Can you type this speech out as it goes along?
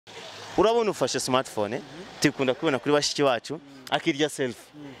urabona ufashe smartphone tikunda kubona kuri bashiki wacu akirya selfie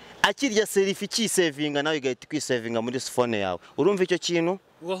akirya selfie kisevinga nawe igahita kwisevinga muri phone yawe urumva icyo kintu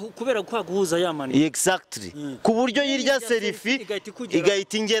kubera kwa guhuza yamani exactly ku buryo yirya selfie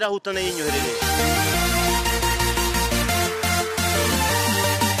igahita ingera aho utanayinyoherereje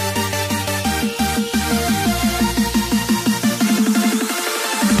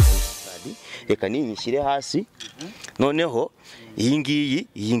reka ninyishyire hasi noneho iyi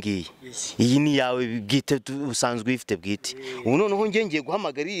ni yawe bwite usanzwe ifite bwite ubu noneho ngiye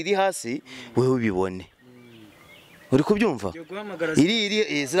guhamagara iri hasi wewe ubibone uri kubyumva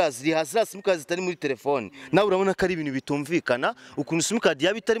iri ziri hasi simukadi zitari muri telefone nawe urabona ko ari ibintu bitumvikana ukuntu simukadi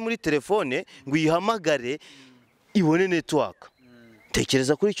yaba itari muri telefone ngo uyihamagare ibone network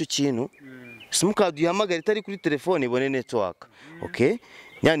tekereza kuri icyo kintu simukadi uyihamagara itari kuri telefone ibone network okay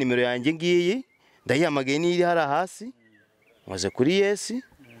ya nimero yanjye ngiyi ndayihamagaye n'iri hara hasi maze kuri yes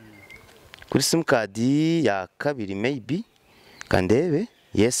kuri simukadi ya kabiri maybe kandebe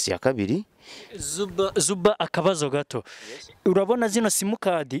yes ya kabiri Zuba akabazo gato urabona zino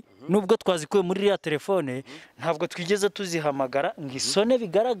simukadi nubwo twazikuye muri ya telefone ntabwo twigeze tuzihamagara ngisone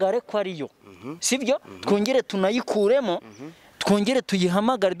bigaragare ko ariyo sibyo twongere tunayikuremo twongere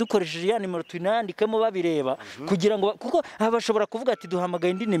tuyihamagare dukoresheje ya nimero tunandikemo babireba kugira ngo kuko abashobora kuvuga ati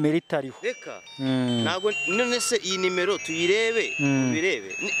duhamagaye indi nimero itariho reka nago none se iyi nimero tuyirebe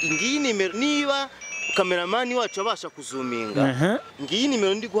birebe ngiyi nimero niba cameraman wacu abasha kuzuminga ngiyi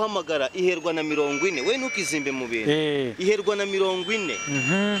nimero ndi guhamagara iherwa na 40 we ntukizimbe mu bintu iherwa na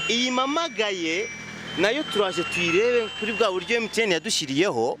 40 iyi mamagaye nayo turaje tuyirebe kuri bwa buryo MTN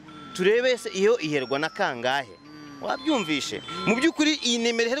yadushyiriyeho turebe se iyo iherwa na kangahe wabyumvishe mu byukuri iyi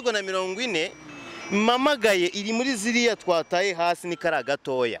nimero iherwa na 40 mamagaye iri muri ziriya twataye hasi ni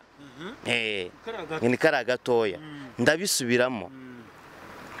karagatoya ni karagatoya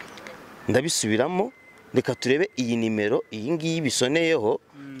ndabisubiramo reka turebe iyi nimero iyi ngiyi bisoneyeho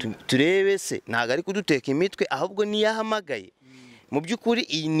turebe se ntago ari kuduteka imitwe ahubwo ni yahamagaye mu byukuri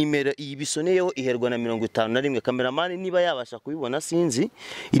iyi nimero iyi bisoneyeho iherwa na 51 cameraman niba yabasha kubibona sinzi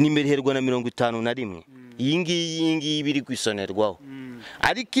iyi nimero iherwa na 51 iyi ngiyi biri kwisonerwaho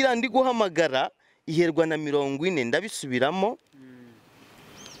ariko irandi guhamagara iherwa na 40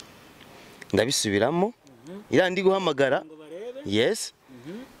 ndabisubiramo irandi guhamagara yes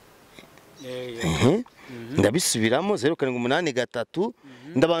ndabisubiramo 083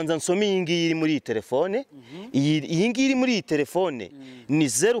 ndabanza nsome iyi ngiyi iri muri telefone iyi ngiyi iri muri telefone ni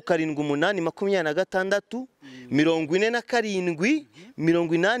 07826 47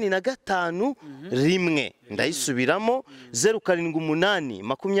 85 rimwe ndayisubiramo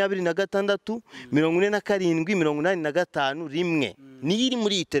 07826 47 85 rimwe ni iri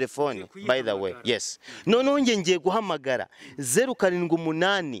muri telefone by the way yes noneho ngiye guhamagara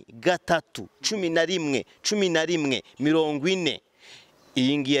 078 3 11 11 40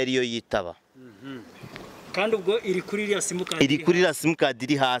 iyi ngiyi ariyo yitaba kandi ubwo iri kuri iriya simukadi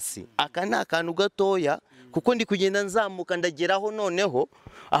iri hasi aka ni akantu gatoya kuko ndi kugenda nzamuka ndageraho noneho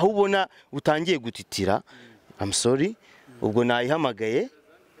aho ubona utangiye gutitira I'm sorry ubwo nayihamagaye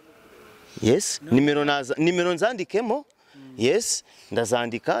yes nimero nzandikemo yes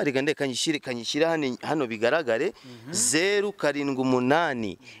ndazandika reka kanyishyira hano bigaragare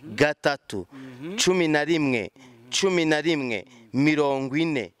 078 3 11 11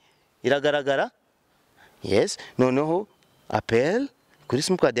 40 iragaragara yes noneho appel kuri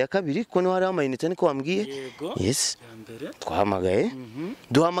simukadi ya kabiri ko no hari amayinite niko wambwiye yes twahamagaye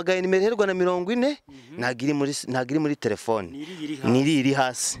duhamagaye nimero iherwa na 40 ntagiri muri telefone niri iri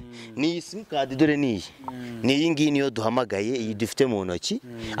hasi ni simukadi dore ni iyi ngiyi niyo duhamagaye iyi dufite mu ntoki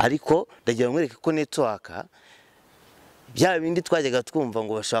ariko ndagira nkwereke ko network bya bindi twajyaga twumva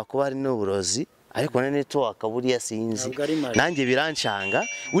ngo bashaka kuba hari n'uburozi ariko na network buriya sinzi nanjye birancanga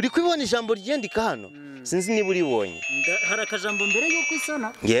uri kwibona ijambo ryendika hano sinzi niba uribonye hari akajambo mbere yo kwisana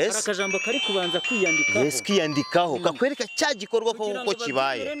hari akajambo kari kubanza kwiyandikaho yes kwiyandikaho kakwereka cya gikorwa ko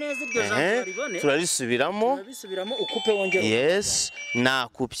kibaye turarisubiramo ukupe wongera yes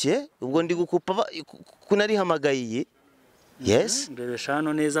nakupye ubwo ndi gukupa kunarihamagaye yes nderesha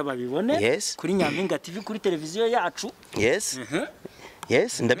hano neza babibone kuri Nyampinga TV kuri televiziyo yacu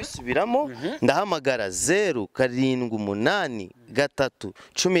yes ndabisubiramo ndahamagara 078 3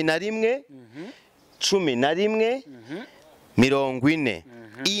 11 11 40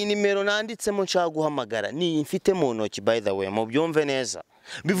 iyi nimero nanditsemo nshaka guhamagara ni mfite mu ntoki by the way mu byumve neza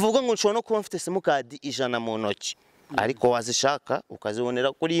bivuga ngo nshobora no kuba mfite simukadi 100 mu ntoki ariko wazishaka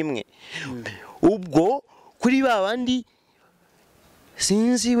ukazibonera kuri imwe ubwo kuri babandi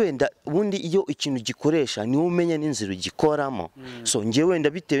sinzi wenda ubundi iyo ikintu gikoresha niwe umenya n'inzira ugikoramo. So ngiye wenda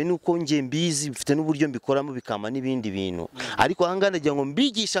bitewe nuko ngiye mbizi bifite n'uburyo mbikoramo bikama n'ibindi bintu, ariko ahangana nagira ngo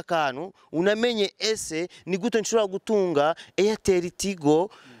mbigisha akantu unamenye ese ni gute nshobora gutunga Airtel, Tigo,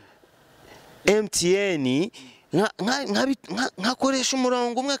 MTN nkakoresha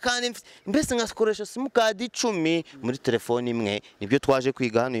umurongo umwe kandi mbese ngakoresha simukadi 10 muri telefone imwe. Nibyo twaje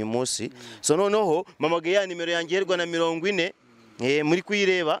kwiga hano uyu munsi. So noneho mamagaye ya nimero yanjye herwa na 40, muri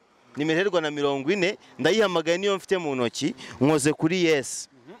kuyireba nimero herwa na 40, ndayihamagaye niyo mfite mu ntoki, nkoze kuri yes,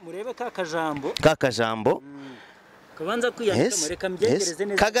 murebe kakajambo kabanza kwiyandika reka mbyegereze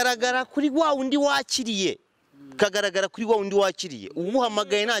neza, kagaragara kuri wa undi wakiriye, kagaragara kuri wa undi wakiriye,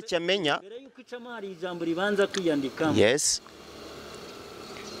 umuhamagaye ntacyo amenya. mbere yuko icamo hari ijambo ribanza kwiyandikamo. Yes,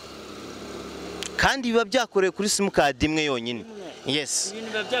 kandi biba byakorewe kuri simukadi imwe yonyine. Yes,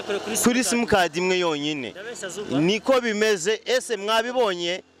 ibintu biba byakorewe kuri simukadi imwe yonyine. Niko bimeze. Ese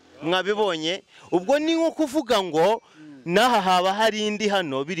mwabibonye ubwo ni nko kuvuga ngo naha haba hari indi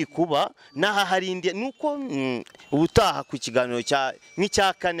hano biri kuba, naha hari indi nuko ubutaha ku kiganiro cya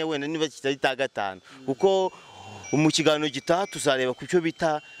nk'icya 4 wenda niba kitari 5, kuko mu kiganiro gitaha tuzareba ku cyo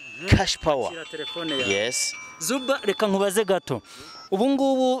bita cash power. Yes, Zuba reka nkubaze gato, ubu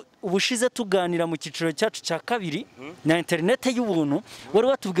ngubu ubushize tuganira mu kiciro cyacu cya 2 na internet y'ubuntu, wari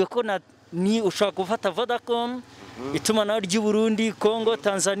watubwiye ko ni ushaka gufata Vodacom, itumanaho ry'u Burundi, Congo,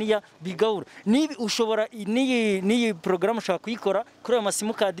 Tanzania bigahura. Nibi ushobora niyi program ushaka kuyikora kuri ayo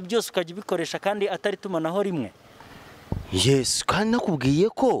masimukadi byose ukajya bikoresha kandi atari tumanaho rimwe. Yes, kandi nakubwiye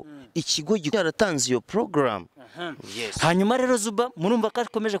ko ikigo cyaratanze iyo program. Yes. Hanyuma rero Zuba murumva ko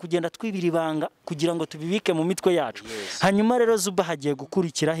akomeje kugenda twibira ibanga kugira ngo tubibike mu mitwe yacu. Hanyuma rero Zuba hagiye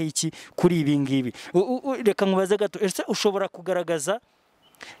gukurikiraho iki kuri ibi ngibi. Reka nkubaze gato, ese ushobora kugaragaza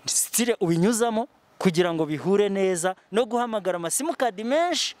style ubinyuzamo kugira ngo bihure neza no guhamagara amasimukadi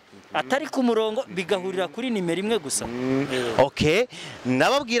menshi atari ku murongo bigahurira kuri nimero imwe gusa? Okay,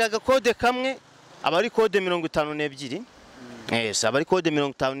 nababwiraga kode kamwe abari kode 52. Yes, abari kode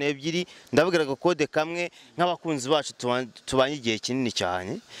 52 ndabwiraga kode kamwe nk'abakunzi bacu tubanye igihe kinini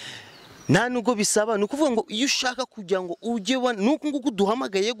cyane. Nta nubwo bisaba, nukuvuga ngo iyo ushaka kugira ngo ujye nuko nguko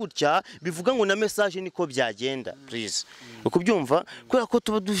duhamagaye gutya bivuga ngo na message niko byagenda. Please ukubyumva kubera ko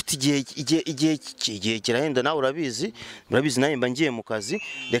tuba dufite igihe kirahenda, nawe urabizi naye mba ngiye mu kazi.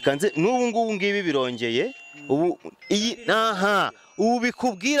 Reka nze n'ubu ngubu ngibi birongeye ubu iyi ubu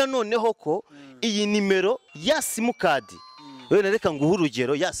bikubwira noneho ko iyi nimero ya simukadi wenda reka nguhe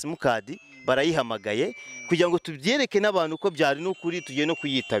urugero ya simukadi barayihamagaye kugira ngo tubyereke n'abantu ko byari n'ukuri tugiye no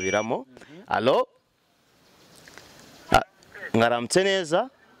kuyitabiramo. Allo, mwaramutse neza?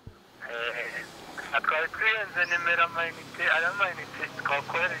 Twari twihenze nimero amayinite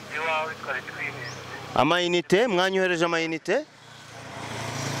twakohereje iwawe, twari twihenze amayinite. Mwanyohereje amayinite?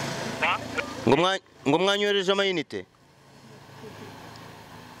 Ngo mwanyohereje amayinite?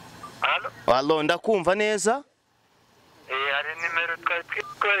 Allo, ndakumva neza. Hari nimero twari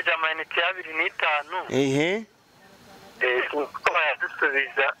twohereje amayinite ya 25. Kuko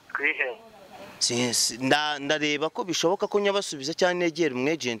bayadusubiza twihenze. Ndareba ko bishoboka ko nyabasubiza cyane negera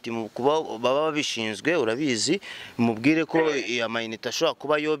umwagent mu kuba baba babishinzwe, urabizi mubwire ko amayinite ashobora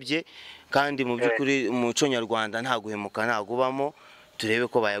kuba yobye, kandi mu byukuri umuco nyarwanda nta guhemuka nta gubamo. Turebe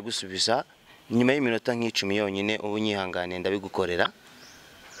ko bayagusubiza nyuma y'iminota nk'icumi yonyine. Ubu nyihangane ndabigukorera.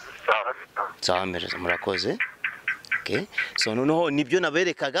 Sawa, murakoze. Okay, so noneho nibyo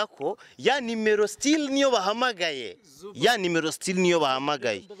naberekaga ko ya nimero still niyo bahamagaye,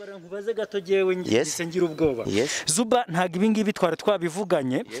 nkubaze gato jewe ngise ngira ubwoba. Zuba ntago ibi ngibi twari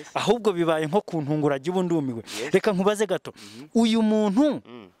twabivuganye, ahubwo bibaye nko kuntungura y'ubundumiwe. Reka nkubaze gato, uyu muntu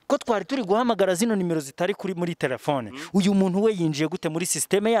ko twari turi guhamagara zino nimero zitari kuri muri telefone, uyu muntu we yinjiye gute muri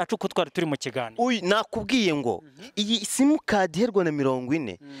systeme yacu ko twari turi mu kigani? Nakubwiye ngo iyi simukadi herwa na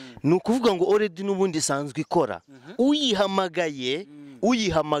 40 ni ukuvuga ngo already n'ubundi isanzwe ikora. Uyihamagaye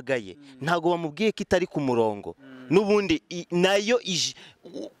ntago bamubwiye ko itari ku murongo, n'ubundi nayo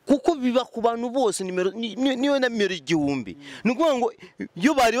kuko biba ku bantu bose niyo na nimero 1000. Nukuvuga ngo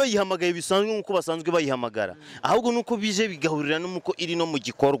iyo bari bayihamagaye bisanzwe nkuko basanzwe bayihamagara, ahubwo nuko bije bigahurira n'umuko iri no mu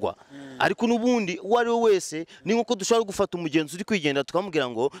gikorwa. Ariko n'ubundi wari wese ni nkuko dushobora gufata umugenzi uri kwigenda tukamubwira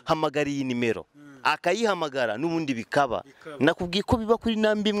ngo hamagara iyi nimero, akayihamagara n'ubundi bikaba. Nakubwiye ko biba kuri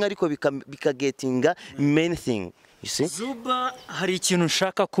nambi imwe ariko bikagetinga main thing. Zuba hari ikintu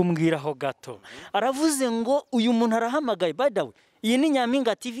nshaka kumbwiraho gato. Aravuze ngo uyu muntu arahamagaye, by the way iyi ni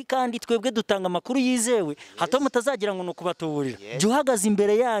Nyampinga TV kandi twebwe dutanga amakuru yizewe hato mutazagira ngo nuko batuburira jya uhagaze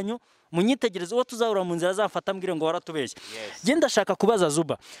imbere yanyu munyitegereze uwo tuzahura mu nzira azafata mbwire ngo waratubeshye je ndashaka kubaza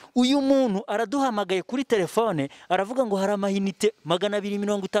Zuba uyu muntu araduhamagaye kuri telefone aravuga ngo hari amayinite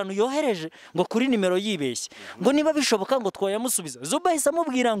 250 yohereje ngo kuri nimero yibeshye ngo niba bishoboka ngo twayamusubiza Zuba hisa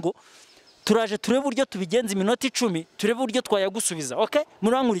mubwira ngo turaje turebe buryo tubigenza iminota 10 turebe buryo twayagusubiza okay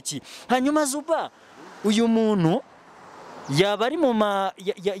murankurikiye hanyuma Zuba uyu muntu yaba ari mu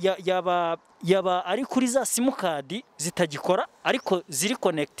yaba ari kuri za simukadi zitagikora ariko ziri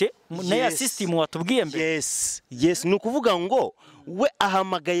connecte na ya system watubwiye mbere yes nukuvuga ngo we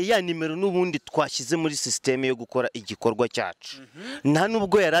ahamagaye ya nimero n'ubundi twashyize muri system yo gukora igikorwa cyacu nta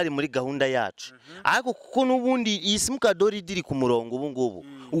nubwo yarari muri gahunda yacu ariko kuko n'ubundi iyi simukadi ori diri ku murongo ubu ngubu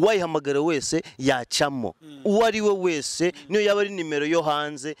uwayihamagara wese yacamo uwo ari we wese niyo yaba ari nimero yo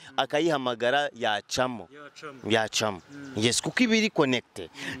hanze akayihamagara yacamo yes kuko ibiri connecte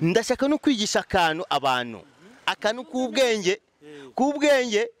ndashaka no kwigisha akantu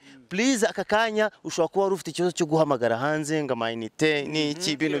kubwenge please akakanya ushobora kuba ufite ikibazo cyo guhamagara hanze nga mainite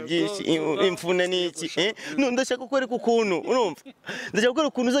n'iki bintu byinshi imfune n'iki ndashaka kwereka ukuntu urumva ndashaka kwereka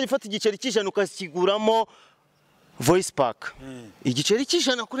ukuntu uzajya igiceri cy'ijana ukakiguramo voice pack igiceri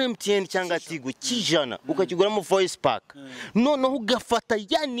cy'ijana kuri MTN cyangwa Tigo cy'ijana ukakiguramo voice pack noneho ugafata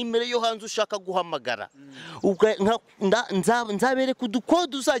ya nimero yo hanze ushaka guhamagara nzabereka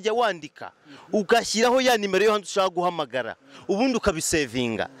udukode uzajya wandika ugashyiraho ya nimero yo hanze ushaka guhamagara ubundi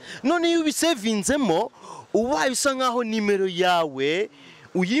ukabisevinga none iyo ubisevinzemo ubaye usa nkaho nimero yawe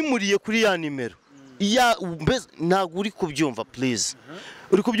uyimuriye kuri ya nimero ntabwo uri kubyumva please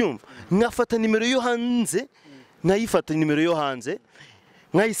uri kubyumva nkafata nimero yo hanze nkayifata nimero yo hanze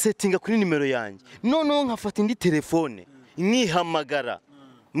nkayisetinga kuri nimero yanjye noneho nkafata indi telefone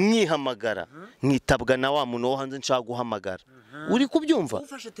mwihamagara nkitabwa na wa muntu wo hanze nshaka guhamagara uri kubyumva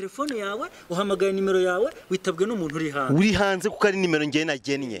ufashe telefone yawe uhamagaye nimero yawe witabwe n'umuntu uri hanze kuko ari nimero ngiye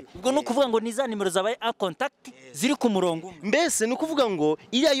nagennye ubwo no kuvuga ngo ni za nimero zabaye a contact ziri ku murongo mbese no kuvuga ngo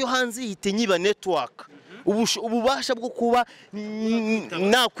iriya yo hanze ihite nyiba network ububasha bwo kuba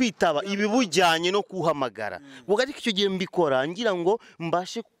nakwitaba ibibujyanye no kuhamagara ubwo ariko icyo gihe mbikora ngira ngo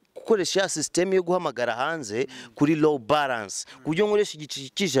mbashe gukoresha ya system yo guhamagara hanze kuri low balance kuburyo nkoresha igiceri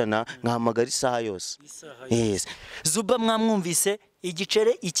cy'ijana nkahamagara isaha yose yes Zuba mwamwumvise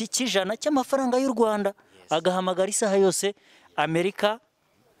igiceri iki cy'ijana cy'amafaranga y'u Rwanda agahamagara isaha yose Amerika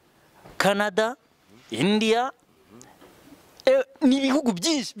Canada India ni ibihugu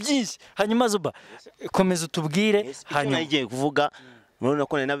byinshi hanyuma Zuba komeza utubwire hanyuma nagiye kuvuga murabona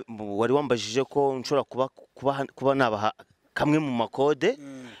ko wari wambajije ko nshobora kuba nabaha kamwe mu makode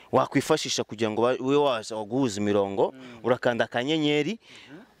wakwifashisha kugira ngo we waguhuza imirongo urakanda akanyenyeri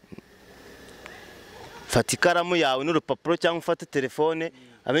fata ikaramu yawe n'urupapuro cyangwa ufate telefone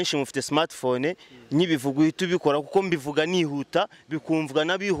abenshi mufite smartphone nyibivuga uhita ubikora kuko mbivuga nihuta bikumvwa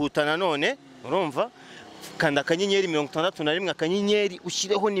nabihuta nanone urumva kanda akanyenyeri 61 akanyenyeri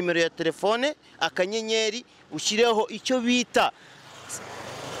ushyireho nimero ya telefone akanyenyeri ushyireho icyo bita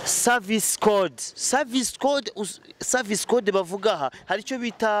service code bavuga aha hari icyo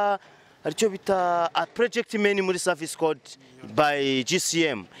bita a project menu muri service code by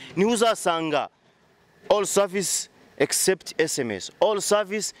GCM niho uzasanga all service except SMS, all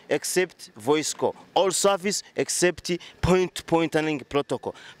service except voice call, all service except point and link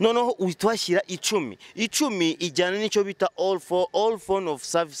protocol. Noneho uitwashira 10 ijyana n'icyo bita all phone of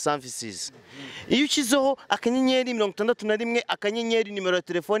services. Iyo ukizeho akanyenyeri 61 akanyenyeri nimero ya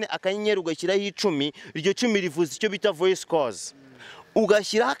telefone akanyenyeri ugashyiraho 10 iryo 10 rivuze icyo bita voice calls.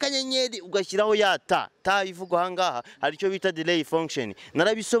 Ugashyiraho akanyenyeri ugashyiraho ya ta ivugwa hangaha hari icyo bita delay function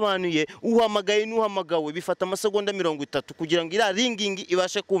narabisobanuye uhamagaye n'uhamagawe bifata amasegonda 30 kugira ngo ira ringing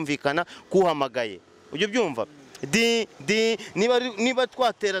ibashe kumvikana kuhamagaye ujye byumva niba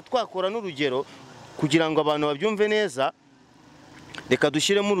twakora n'urugero kugira ngo abantu babyumve neza reka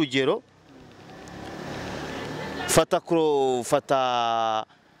dushyiremo urugero fata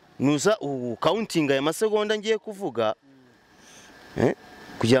nuza counting aya masegonda ngiye kuvuga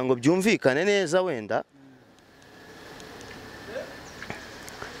kugira ngo byumvikane neza wenda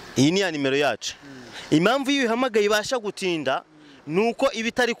iyi ni ya nimero yacu impamvu iyo uhamagaye ibasha gutinda nuko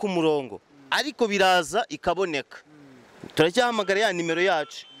ibitari ku murongo ariko biraza ikaboneka turacyahamagara ya nimero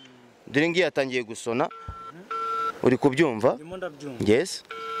yacu dore ngiye yatangiye gusona uri kubyumva yes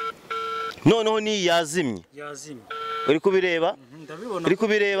noneho ni yazimye uri kubireba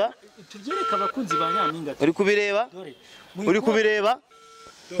tubyereka abakunzi ba Nyampinga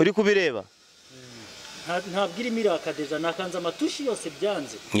uri kubireba ntabwo irimo irakadeja nakanze amatushi yose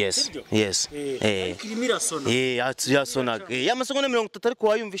byanze sibyo irimo irasona yasonaga y'amasegonda 30 ariko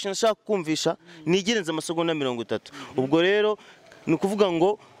wayumvisha nashaka kumvisha nigirenze amasegonda 30 ubwo rero ni ukuvuga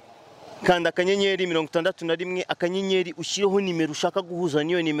ngo kanda akanyenyeri 61 akanyenyeri ushyireho nimero ushaka guhuza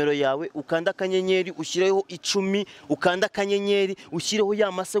niyo nimero yawe ukanda akanyenyeri ushyireho 10 ukanda akanyenyeri ushyireho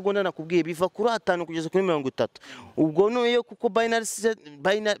ya masegonda nakubwiye biva kuri 5 kugeza kuri 30 ubwo noyo kuko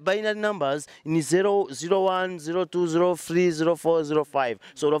binary numbers ni 0 01 02 03 04 05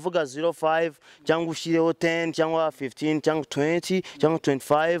 so uravuga 05 cyangwa ushyireho 10 cyangwa 15 cyangwa 20 cyangwa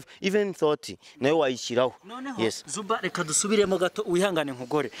 25 even 30 nayo wayishyiraho yes Zuba reka dusubiremo gato wihangane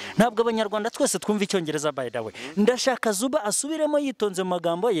nkugore ntabwo Abanyarwanda twese twumva icyongereza by the way ndashaka Zuba asubiremo yitonze mu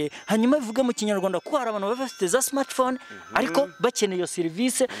magambo ye hanyuma bivuge mu kinyarwanda ko hari abantu bafite za smartphone ariko bakeneye iyo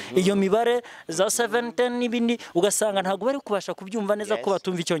service iyo mibare za 710 n'ibindi ugasanga ntabwo bari kubasha kubyumva neza ko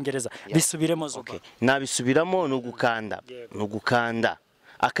batumva icyongereza bisubiremo Zuba nabisubiramo no gukanda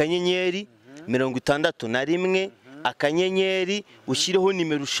akanyenyeri 61 akanyenyeri ushyireho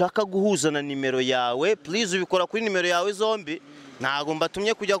nimero ushaka guhuza na nimero yawe please ubikora kuri nimero yawe zombi ntago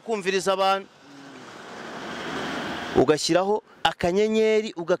mbatumye kujya kumviriza abantu ugashyiraho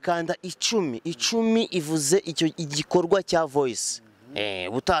akanyenyeri ugakanda 10 ivuze icyo igikorwa cya voice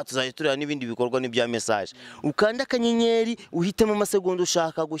butatuzajya tureba n'ibindi bikorwa n'ibya message ukanda akanyenyeri uhitemo amasegonda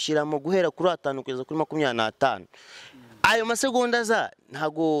ushaka gushyiramo guhera kuri 5 kugeza kuri 25 ayo masegonda za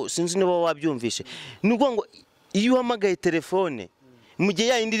ntago sinzi niba wabyumvishe nuko ngo iyo uhamagaye telefone mu gihe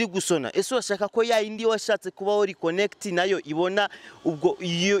yayindi iri gusona ese urashaka ko yayindi washatse kuba uri connect nayo ibona ubwo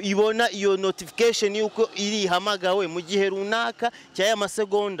iyo notification yuko iri hamagawe mu gihe runaka cyaya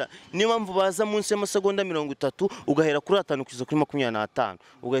masegonda niyo mpamvu baza munsi y'amasegonda 30 ugahera kuri 5 kugeza kuri 25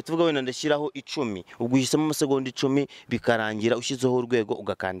 ugahita uvuga wenda ndashyiraho 10 ubwo uhisemo amasegonda 10 bikarangira ushyizeho urwego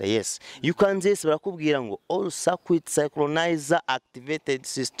ugakanda yes you can yes barakubwira ngo all circuit synchronizer activated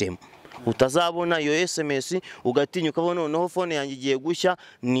system utazabona iyo SMS ugatinyuka ubona noneho phone yanjye igiye gushya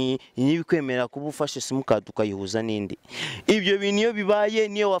ni ibikwemera kuba ufashe sim card ukayihuza n'indi ibyo bintu iyo bibaye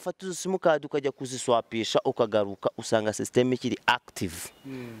niyo wafata izo sim card ukajya kuziswapisha ukagaruka usanga system ikiri active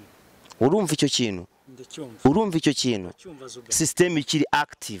urumva icyo kintu system ikiri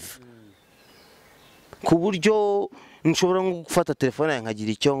active ku buryo nshobora gufata telefone yanjye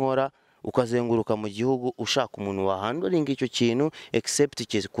nkagira icyo nkora ukazenguruka mu gihugu ushaka umuntu wahandoringa icyo kintu except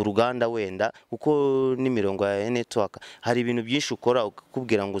kizi ku ruganda wenda kuko n'imirongo ya network hari ibintu byinshi ukora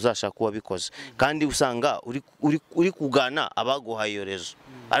ukubwira ngo uzashaka wabikoze kandi usanga uri kugana abaguhayorezo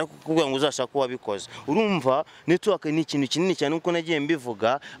ariko kubwira ngo uzashaka wabikoze urumva network ni ikintu kinini cyane uko nagiye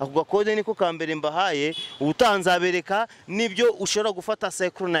mbivuga ako gakode niko kambere mbahaye ubutanzabereka nibyo ushobora gufata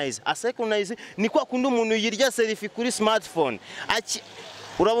synchronize ni kwa kundi umuntu yirya selfie kuri smartphone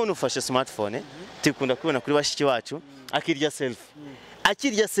urabona ufashe smartphone tikunda kubona kuri bashiki bacu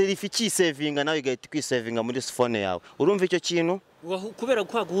akirya selfie kisevinga nawe igahita kwisevinga muri phone yawe urumva icyo kintu kubera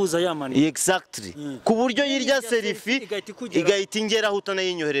kwa guhuza yamani exactly ku buryo yirya selfie igahita ingeraho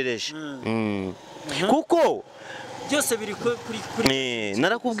utanayinyoherereje kuko byose biri kuri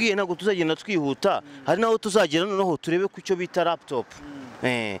narakubwiye ntago tuzagenda twihuta hari naho tuzagera noneho turebe ku cyo bita laptop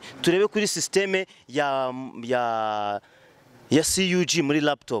turebe kuri systeme ya CUG muri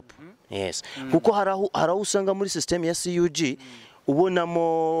laptop yes kuko haraho usanga muri system ya CUG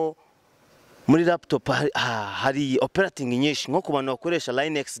ubonamo muri laptop hari operating nyinshi nko ku bantu bakoresha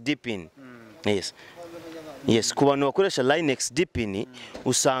Linux Deepin yes ku bantu bakoresha Linux Deepin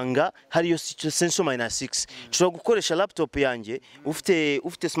usanga hariyo sensor -6 ushobora gukoresha laptop yanjye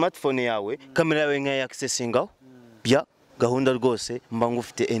ufite smartphone yawe kamera yawe nka accessingaho bya gahunda rwose mba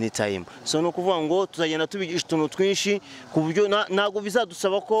ngufite anytime so no kuvuga ngo tuzagenda tubigisha utuntu twinshi ku buryo nago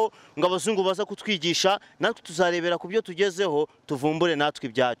bizadusaba ko ngo abazungu baza kutwigisha natwe tuzarebera ku byo tugezeho tuvumbure natwe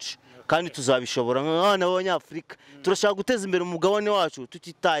ibyacu kandi tuzabishobora nk'abana b'Abanyafrika turashaka guteza imbere umugabane wacu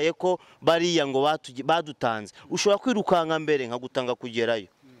tutitaye ko bariya ngo badutanze ushobora kwirukanka mbere nka gutanga kugerayo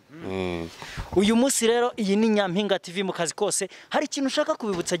uyu munsi rero iyi ni Nyampinga TV mu kazi kose hari ikintu ushaka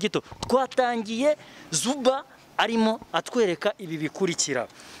kubibutsa gito twatangiye Zuba arimo atwereka ibi bikurikira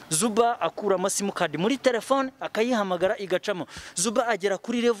Zuba akuramo sim card muri telefone akayihamagara igacamo Zuba agera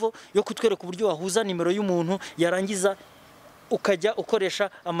kuri level yo kutwereka uburyo wahuza nimero y'umuntu yarangiza ukajya ukoresha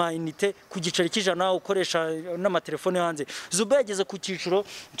amayinite ku giceri cy'ijana ukoresha n'amatelefone hanze Zuba yageze ku cyiciro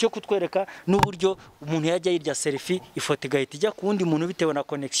cyo kutwereka n'uburyo umuntu yajya yirya selfie ifoto igahita ijya ku wundi muntu bitewe na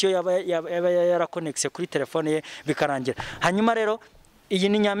connection yaba yarakonnexe kuri telefone ye bikarangira hanyuma rero iyi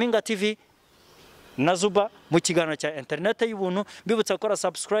ni Nyampinga TV na Zuba mu kiganiro cya internet y'ubuntu bibutsa gukora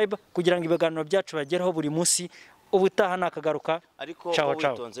subscribe kugira ngo ibiganiro byacu bageraho buri munsi ubutaha nakagaruka. ariko Ciao,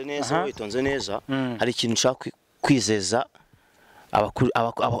 ciao. witonze neza hari ikintu nshaka kwizeza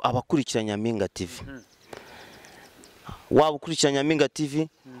abakurikira Nyampinga TV. Waba ukurikira Nyampinga TV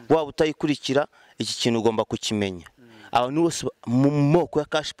waba utayikurikira, iki kintu ugomba kukimenya. Abantu bose mu moko ya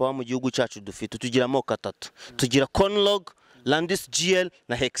cash power mu gihugu cyacu dufite, tugira amoko atatu. Tugira Conlog, Landis GL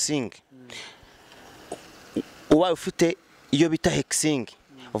na Hexing. Ubaye ufite iyo bita Hexing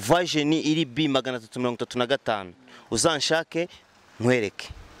version iri B335, uzanshake nkwereke.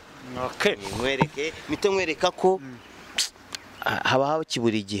 Okay. Nkwereke mite nkwereka ko haba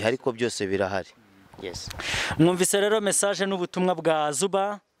kibura igihe, ariko byose birahari. Yes. Mwumvise rero message n'ubutumwa bwa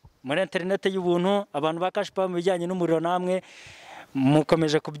Zuba muri internet y'ubuntu. Abantu ba cash power mu bijyanye n'umuriro namwe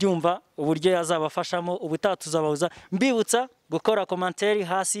mukomeje kubyumva uburyo yazabafashamo. Ubutaha tuzabahuza. Mbibutsa gukora commentaire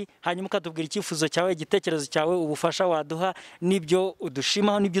hasi, hanyuma ukatubwira icyifuzo cyawe, igitekerezo cyawe, ubufasha waduha, nibyo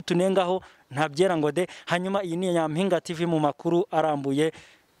udushimaho, nibyo tunengaho, nta byera ngo de. Hanyuma iyi ni Nyampinga TV mu makuru arambuye.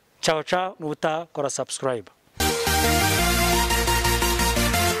 Ciao ciao, n'ubutaha kora subscribe.